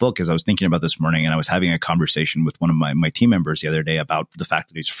in that book is I was thinking about this morning, and I was having a conversation with one of my team members the other day about the fact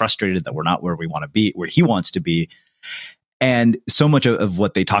that he's frustrated that we're not where we want to be, where he wants to be. And so much of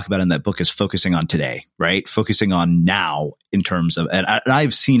what they talk about in that book is focusing on today, right? Focusing on now in terms of, and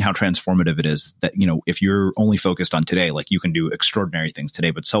I've seen how transformative it is that, if you're only focused on today, like you can do extraordinary things today.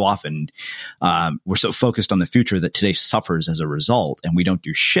 But so often we're so focused on the future that today suffers as a result, and we don't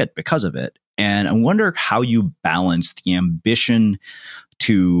do shit because of it. And I wonder how you balance the ambition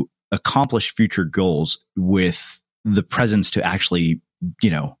to accomplish future goals with the presence to actually,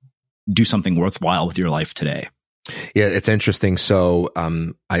 do something worthwhile with your life today. Yeah, it's interesting. So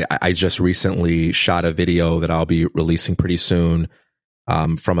I just recently shot a video that I'll be releasing pretty soon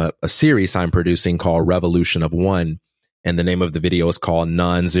from a series I'm producing called Revolution of One. And the name of the video is called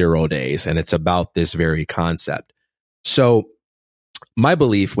Non-Zero Days. And it's about this very concept. So my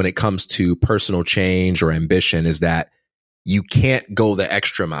belief when it comes to personal change or ambition is that you can't go the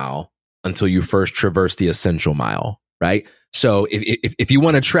extra mile until you first traverse the essential mile, right? So if you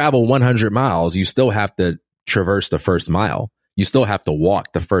want to travel 100 miles, you still have to traverse the first mile. You still have to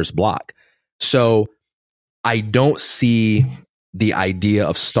walk the first block. So I don't see the idea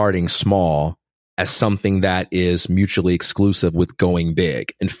of starting small as something that is mutually exclusive with going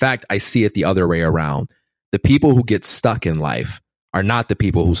big. In fact, I see it the other way around. The people who get stuck in life are not the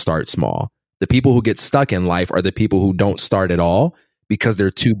people who start small. The people who get stuck in life are the people who don't start at all because they're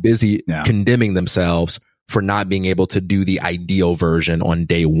too busy condemning themselves for not being able to do the ideal version on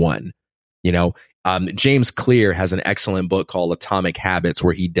day one. James Clear has an excellent book called Atomic Habits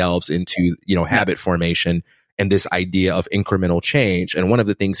where he delves into, habit formation and this idea of incremental change. And one of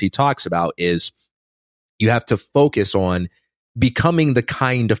the things he talks about is you have to focus on becoming the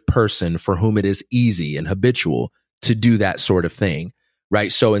kind of person for whom it is easy and habitual to do that sort of thing,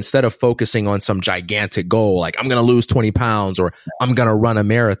 right? So instead of focusing on some gigantic goal, like I'm going to lose 20 pounds or I'm going to run a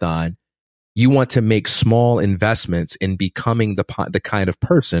marathon, you want to make small investments in becoming the kind of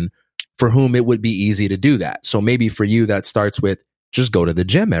person for whom it would be easy to do that. So maybe for you, that starts with just go to the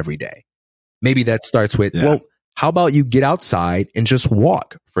gym every day. Maybe that starts with, well, how about you get outside and just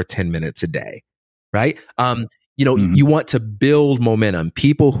walk for 10 minutes a day, right? You want to build momentum.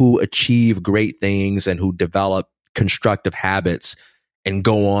 People who achieve great things and who develop constructive habits and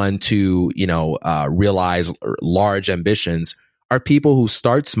go on to, realize large ambitions are people who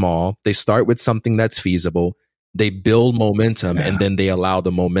start small. They start with something that's feasible. They build momentum and then they allow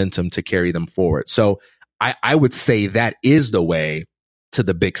the momentum to carry them forward. So I would say that is the way to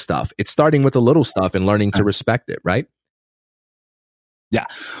the big stuff. It's starting with the little stuff and learning to respect it, right? Yeah.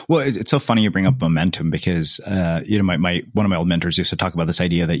 Well, it's so funny you bring up momentum because, one of my old mentors used to talk about this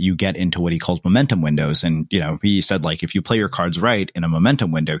idea that you get into what he calls momentum windows. And, he said, like, if you play your cards right in a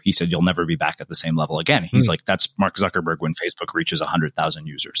momentum window, he said, you'll never be back at the same level again. He's like, that's Mark Zuckerberg when Facebook reaches 100,000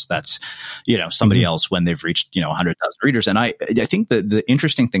 users. That's, somebody else when they've reached, 100,000 readers. And I think the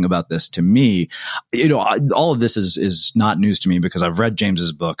interesting thing about this to me, all of this is not news to me because I've read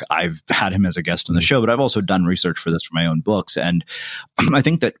James's book. I've had him as a guest on the show, but I've also done research for this for my own books. And I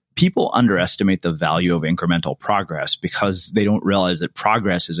think that people underestimate the value of incremental progress because they don't realize that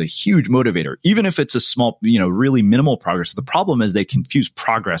progress is a huge motivator, even if it's a small, really minimal progress. The problem is they confuse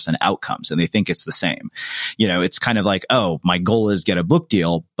progress and outcomes and they think it's the same. It's kind of like, oh, my goal is get a book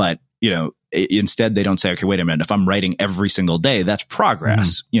deal, but instead they don't say, okay, wait a minute, if I'm writing every single day, that's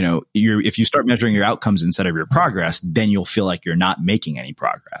progress. If you start measuring your outcomes instead of your progress, then you'll feel like you're not making any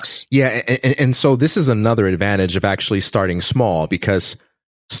progress. Yeah. And so this is another advantage of actually starting small because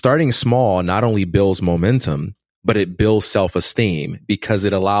starting small not only builds momentum, but it builds self-esteem because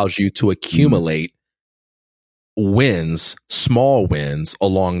it allows you to accumulate wins, small wins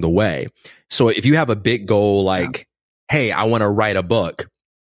along the way. So if you have a big goal like, hey, I want to write a book,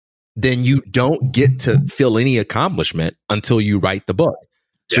 then you don't get to feel any accomplishment until you write the book.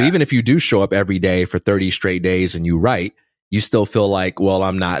 So even if you do show up every day for 30 straight days and you write, you still feel like, well,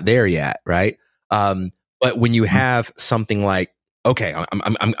 I'm not there yet. Right. But when you have something like, okay,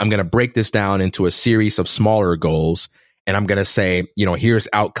 I'm going to break this down into a series of smaller goals. And I'm going to say, here's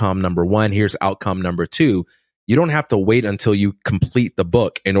outcome number 1. Here's outcome number 2. You don't have to wait until you complete the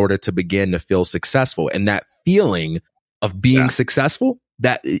book in order to begin to feel successful. And that feeling of being successful,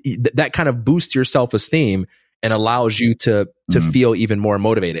 that kind of boosts your self-esteem and allows you to feel even more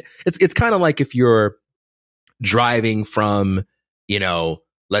motivated. It's kind of like if you're driving from,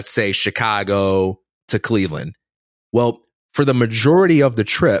 let's say Chicago to Cleveland. Well, for the majority of the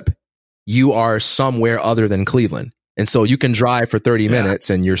trip, you are somewhere other than Cleveland. And so you can drive for 30 minutes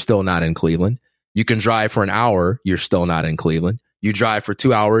and you're still not in Cleveland. You can drive for an hour, you're still not in Cleveland. You drive for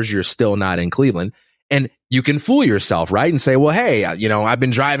 2 hours, you're still not in Cleveland. And you can fool yourself, right? And say, well, hey, I've been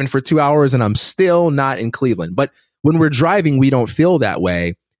driving for 2 hours and I'm still not in Cleveland. But when we're driving, we don't feel that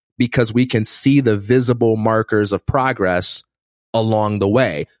way because we can see the visible markers of progress along the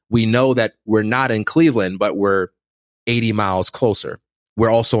way. We know that we're not in Cleveland, but we're 80 miles closer. We're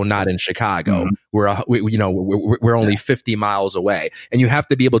also not in Chicago. We're only 50 miles away. And you have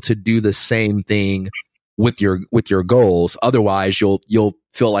to be able to do the same thing with your goals. Otherwise, you'll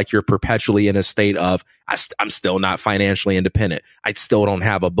feel like you're perpetually in a state of, I'm still not financially independent. I still don't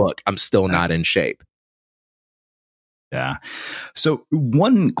have a book. I'm still not in shape. Yeah. So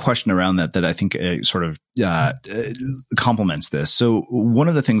one question around that I think sort of complements this. So one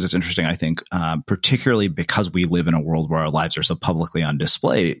of the things that's interesting, I think, particularly because we live in a world where our lives are so publicly on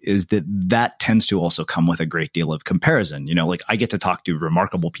display, is that tends to also come with a great deal of comparison. Like I get to talk to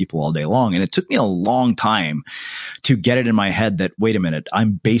remarkable people all day long, and it took me a long time to get it in my head that, wait a minute,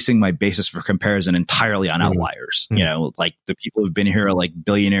 I'm basing my basis for comparison entirely on outliers. Like the people who've been here are like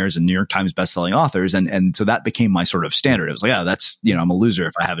billionaires and New York Times bestselling authors. And so that became my sort of standard. It was like, that's, I'm a loser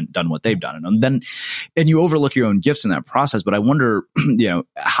if I haven't done what they've done. And you overlook your own gifts in that process. But I wonder,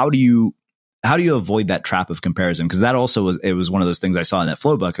 how do you avoid that trap of comparison? Because that also was one of those things I saw in that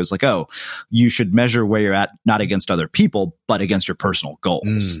flow book. It was like, oh, you should measure where you're at, not against other people, but against your personal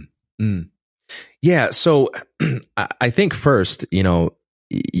goals. Yeah. So I think first,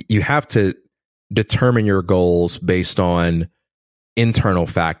 you have to determine your goals based on internal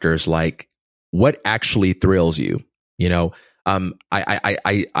factors like what actually thrills you.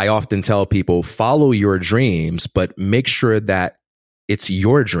 I often tell people, follow your dreams, but make sure that it's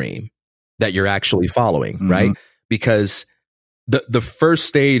your dream that you're actually following, right? Because the first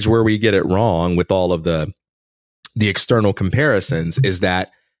stage where we get it wrong with all of the external comparisons is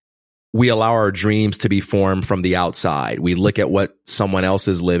that we allow our dreams to be formed from the outside. We look at what someone else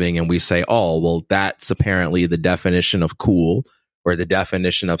is living and we say, oh, well, that's apparently the definition of cool or the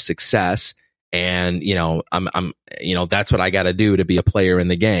definition of success. And, I'm that's what I got to do to be a player in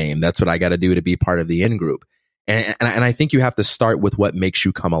the game. That's what I got to do to be part of the in group. And I think you have to start with what makes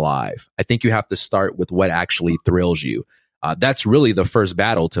you come alive. I think you have to start with what actually thrills you. That's really the first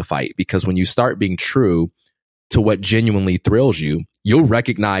battle to fight, because when you start being true to what genuinely thrills you, you'll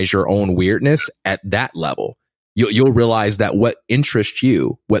recognize your own weirdness at that level. You'll realize that what interests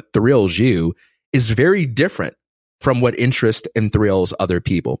you, what thrills you, is very different from what interests and thrills other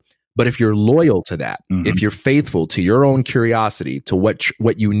people. But if you're loyal to that, if you're faithful to your own curiosity, to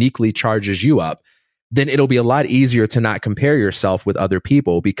what uniquely charges you up, then it'll be a lot easier to not compare yourself with other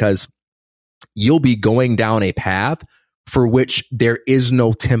people, because you'll be going down a path for which there is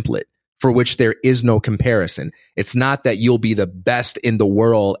no template, for which there is no comparison. It's not that you'll be the best in the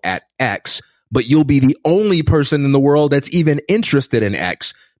world at X, but you'll be the only person in the world that's even interested in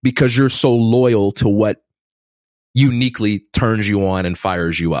X, because you're so loyal to what uniquely turns you on and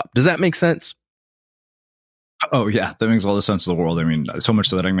fires you up. Does that make sense? Oh, yeah, that makes all the sense in the world. I mean, so much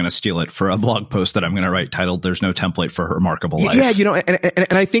so that I'm going to steal it for a blog post that I'm going to write titled "There's No Template for a Remarkable Life." Yeah,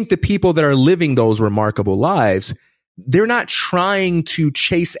 and I think the people that are living those remarkable lives, they're not trying to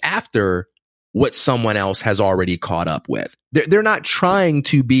chase after what someone else has already caught up with. They're not trying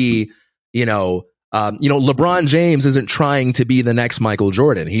to be, LeBron James isn't trying to be the next Michael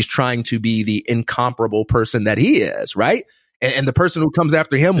Jordan. He's trying to be the incomparable person that he is, right? And the person who comes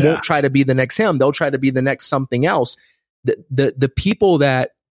after him won't try to be the next him. They'll try to be the next something else. The people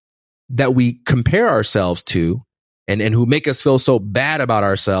that we compare ourselves to and who make us feel so bad about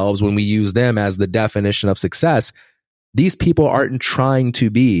ourselves when we use them as the definition of success, these people aren't trying to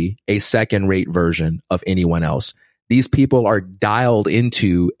be a second-rate version of anyone else. These people are dialed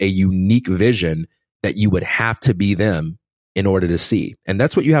into a unique vision that you would have to be them in order to see. And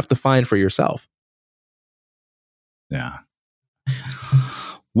that's what you have to find for yourself. Yeah.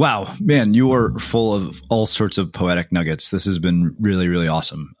 Wow, man, you are full of all sorts of poetic nuggets. This has been really, really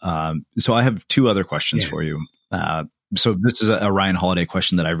awesome. So I have two other questions for you. So this is a Ryan Holiday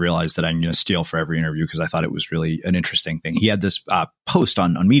question that I realized that I'm going to steal for every interview because I thought it was really an interesting thing. He had this post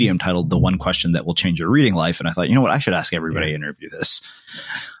on Medium titled "The One Question That Will Change Your Reading Life," and I thought, you know what, I should ask everybody to interview this.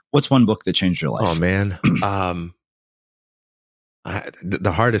 What's one book that changed your life? Oh man,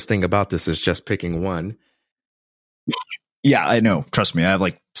 the hardest thing about this is just picking one. Yeah, I know. Trust me, I have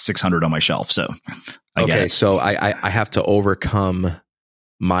like 600 on my shelf, so I get it. So I have to overcome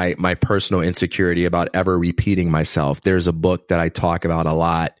my personal insecurity about ever repeating myself. There's a book that I talk about a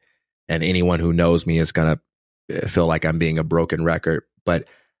lot, and anyone who knows me is going to feel like I'm being a broken record. But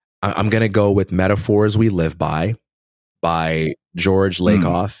I'm going to go with Metaphors We Live by George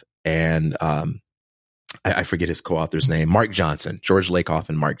Lakoff and I forget his co-author's name, Mark Johnson, George Lakoff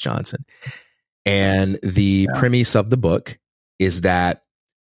and Mark Johnson. And the premise of the book is that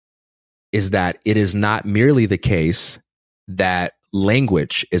it is not merely the case that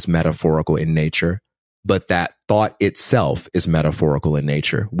language is metaphorical in nature, but that thought itself is metaphorical in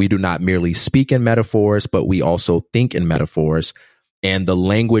nature. We do not merely speak in metaphors, but we also think in metaphors. And the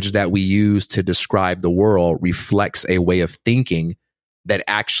language that we use to describe the world reflects a way of thinking that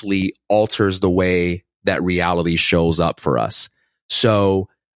actually alters the way that reality shows up for us. So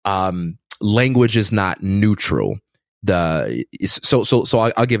language is not neutral.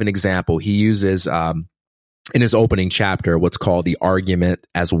 So I'll give an example. He uses in his opening chapter what's called the argument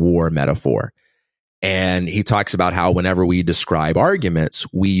as war metaphor. And he talks about how whenever we describe arguments,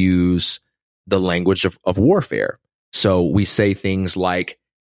 we use the language of warfare. So we say things like,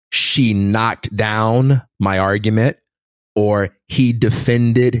 she knocked down my argument, or he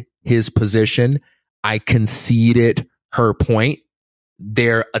defended his position. I conceded her point.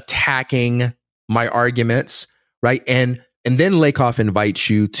 They're attacking my arguments, right? And then Lakoff invites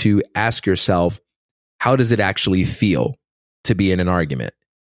you to ask yourself, how does it actually feel to be in an argument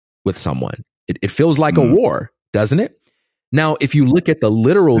with someone? It feels like a war, doesn't it? Now, if you look at the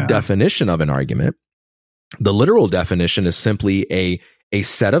literal definition of an argument, the literal definition is simply a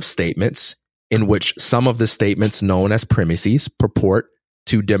set of statements in which some of the statements known as premises purport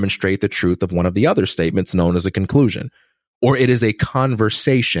to demonstrate the truth of one of the other statements known as a conclusion, or it is a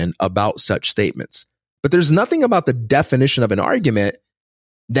conversation about such statements. But there's nothing about the definition of an argument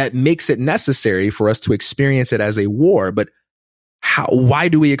that makes it necessary for us to experience it as a war. But why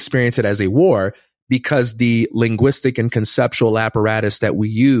do we experience it as a war? Because the linguistic and conceptual apparatus that we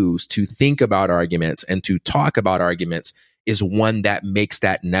use to think about arguments and to talk about arguments is one that makes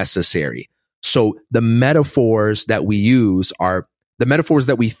that necessary. So the metaphors that we use are the metaphors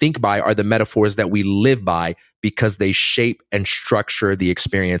that we think by are the metaphors that we live by because they shape and structure the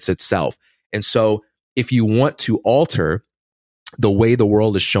experience itself. And so if you want to alter the way the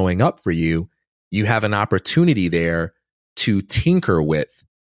world is showing up for you, you have an opportunity there to tinker with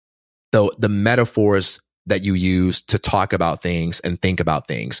the metaphors that you use to talk about things and think about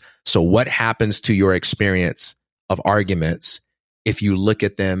things. So what happens to your experience of arguments if you look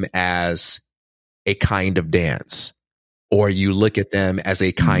at them as a kind of dance, or you look at them as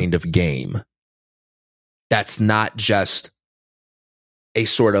a kind of game? That's not just a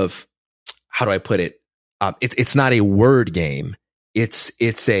sort of, how do I put it? It's not a word game. It's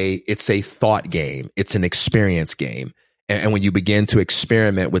a thought game. It's an experience game. And when you begin to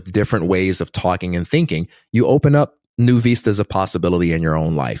experiment with different ways of talking and thinking, you open up new vistas of possibility in your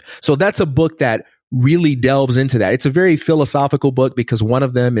own life. So that's a book that really delves into that. It's a very philosophical book because one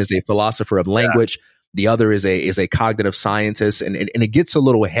of them is a philosopher of language. Yeah. The other is a cognitive scientist. And it gets a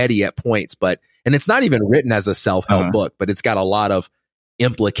little heady at points, and it's not even written as a self-help book, but it's got a lot of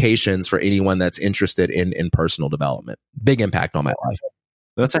implications for anyone that's interested in personal development. Big impact on my life.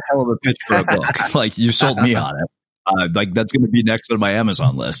 That's a hell of a pitch for a book. Like, you sold me on it. That's going to be next on my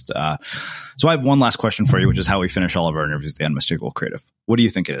Amazon list. So I have one last question for you, which is how we finish all of our interviews, The Unmistakable Creative. What do you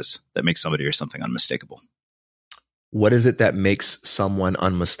think it is that makes somebody or something unmistakable? What is it that makes someone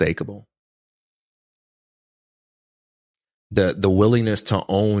unmistakable? The willingness to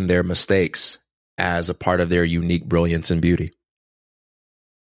own their mistakes as a part of their unique brilliance and beauty.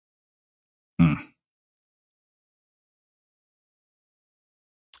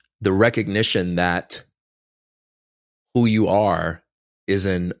 The recognition that who you are is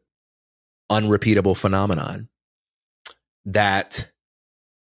an unrepeatable phenomenon. That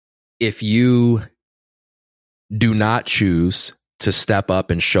if you do not choose to step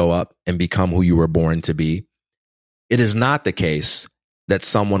up and show up and become who you were born to be, it is not the case that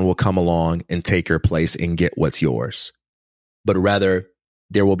someone will come along and take your place and get what's yours, but rather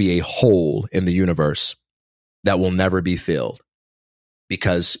there will be a hole in the universe that will never be filled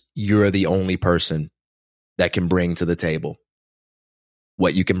because you're the only person that can bring to the table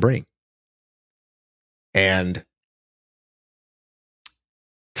what you can bring. And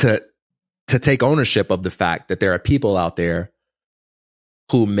to take ownership of the fact that there are people out there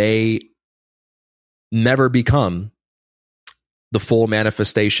who may never become the full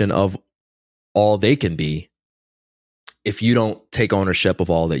manifestation of all they can be if you don't take ownership of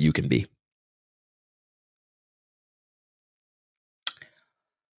all that you can be.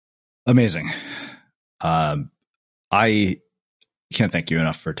 Amazing. I can't thank you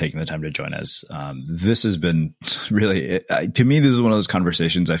enough for taking the time to join us. This has been really, to me, this is one of those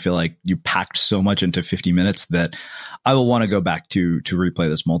conversations. I feel like you packed so much into 50 minutes that I will want to go back to replay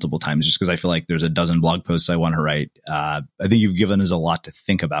this multiple times, just because I feel like there's a dozen blog posts I want to write. I think you've given us a lot to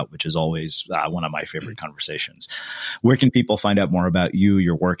think about, which is always one of my favorite conversations. Where can people find out more about you,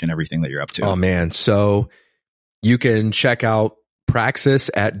 your work, and everything that you're up to? Oh, man. So you can check out Praxis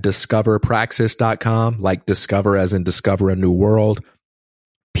at discoverpraxis.com, like discover as in discover a new world,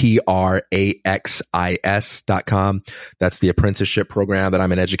 praxis.com. That's the apprenticeship program that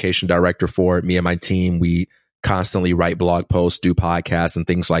I'm an education director for. Me and my team, we constantly write blog posts, do podcasts, and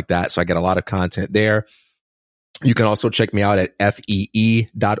things like that. So I get a lot of content there. You can also check me out at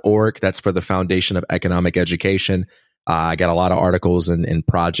fee.org. That's for the Foundation of Economic Education. I got a lot of articles and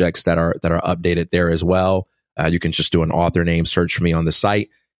projects that are updated there as well. You can just do an author name search for me on the site.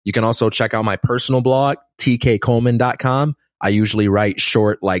 You can also check out my personal blog, tkcoleman.com. I usually write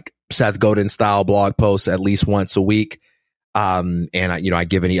short, like Seth Godin style blog posts at least once a week. And I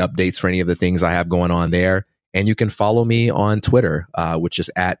give any updates for any of the things I have going on there. And you can follow me on Twitter, which is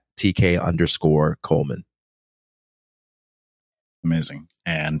at TK_Coleman. Amazing.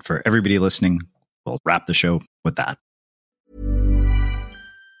 And for everybody listening, we'll wrap the show with that.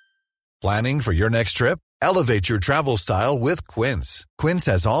 Planning for your next trip? Elevate your travel style with Quince. Quince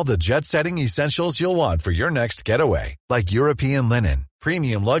has all the jet-setting essentials you'll want for your next getaway, like European linen,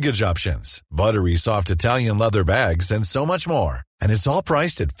 premium luggage options, buttery soft Italian leather bags, and so much more. And it's all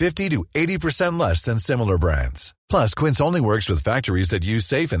priced at 50 to 80% less than similar brands. Plus, Quince only works with factories that use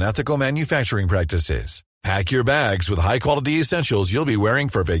safe and ethical manufacturing practices. Pack your bags with high-quality essentials you'll be wearing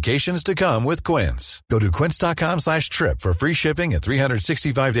for vacations to come with Quince. Go to quince.com/trip for free shipping and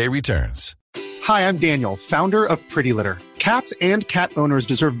 365-day returns. Hi, I'm Daniel, founder of Pretty Litter. Cats and cat owners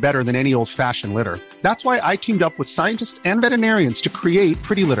deserve better than any old-fashioned litter. That's why I teamed up with scientists and veterinarians to create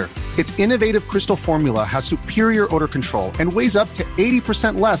Pretty Litter. Its innovative crystal formula has superior odor control and weighs up to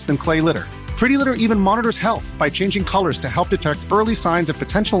 80% less than clay litter. Pretty Litter even monitors health by changing colors to help detect early signs of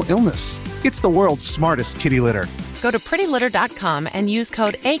potential illness. It's the world's smartest kitty litter. Go to prettylitter.com and use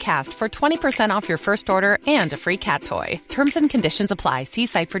code ACAST for 20% off your first order and a free cat toy. Terms and conditions apply. See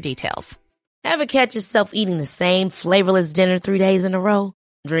site for details. Ever catch yourself eating the same flavorless dinner 3 days in a row?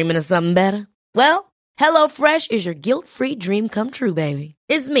 Dreaming of something better? Well, HelloFresh is your guilt-free dream come true, baby.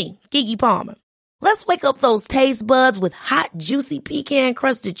 It's me, Keke Palmer. Let's wake up those taste buds with hot, juicy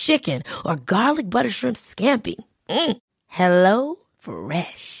pecan-crusted chicken or garlic butter shrimp scampi. Hello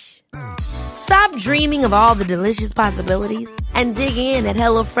Fresh. Stop dreaming of all the delicious possibilities and dig in at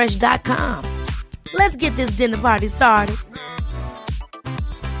HelloFresh.com. Let's get this dinner party started.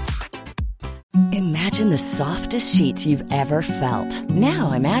 Imagine the softest sheets you've ever felt.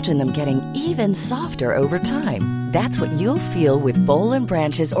 Now imagine them getting even softer over time. That's what you'll feel with Boll &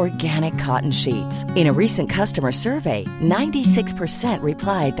 Branch's organic cotton sheets. In a recent customer survey, 96%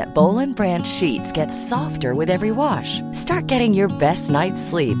 replied that Boll & Branch sheets get softer with every wash. Start getting your best night's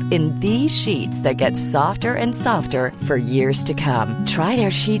sleep in these sheets that get softer and softer for years to come. Try their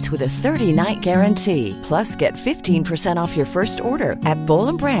sheets with a 30-night guarantee. Plus, get 15% off your first order at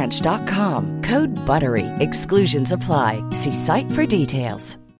bollandbranch.com. Code BUTTERY. Exclusions apply. See site for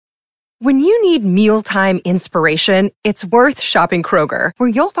details. When you need mealtime inspiration, it's worth shopping Kroger, where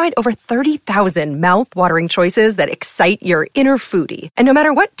you'll find over 30,000 mouth-watering choices that excite your inner foodie. And no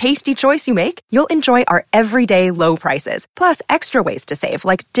matter what tasty choice you make, you'll enjoy our everyday low prices, plus extra ways to save,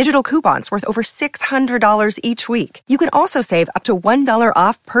 like digital coupons worth over $600 each week. You can also save up to $1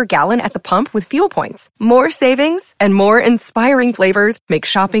 off per gallon at the pump with fuel points. More savings and more inspiring flavors make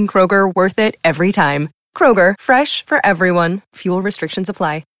shopping Kroger worth it every time. Kroger, fresh for everyone. Fuel restrictions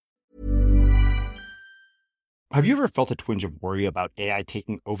apply. Have you ever felt a twinge of worry about AI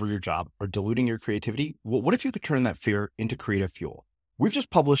taking over your job or diluting your creativity? Well, what if you could turn that fear into creative fuel? We've just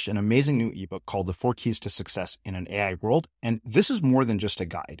published an amazing new ebook called The 4 Keys to Success in an AI World, and this is more than just a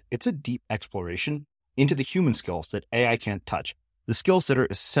guide. It's a deep exploration into the human skills that AI can't touch, the skills that are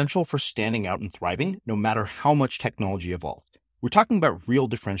essential for standing out and thriving, no matter how much technology evolved. We're talking about real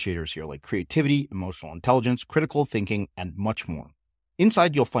differentiators here, like creativity, emotional intelligence, critical thinking, and much more.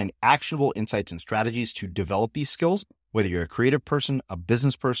 Inside, you'll find actionable insights and strategies to develop these skills, whether you're a creative person, a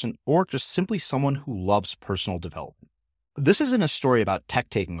business person, or just simply someone who loves personal development. This isn't a story about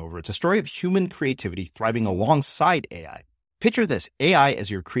tech taking over. It's a story of human creativity thriving alongside AI. Picture this, AI as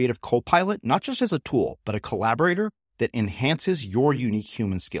your creative co-pilot, not just as a tool, but a collaborator that enhances your unique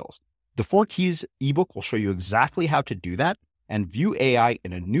human skills. The 4 Keys ebook will show you exactly how to do that and view AI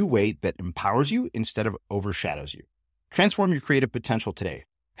in a new way that empowers you instead of overshadows you. Transform your creative potential today.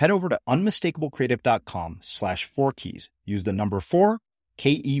 Head over to unmistakablecreative.com/4keys. Use the number 4,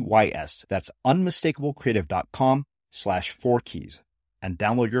 KEYS. That's unmistakablecreative.com/4keys and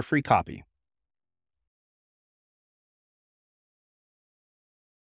download your free copy.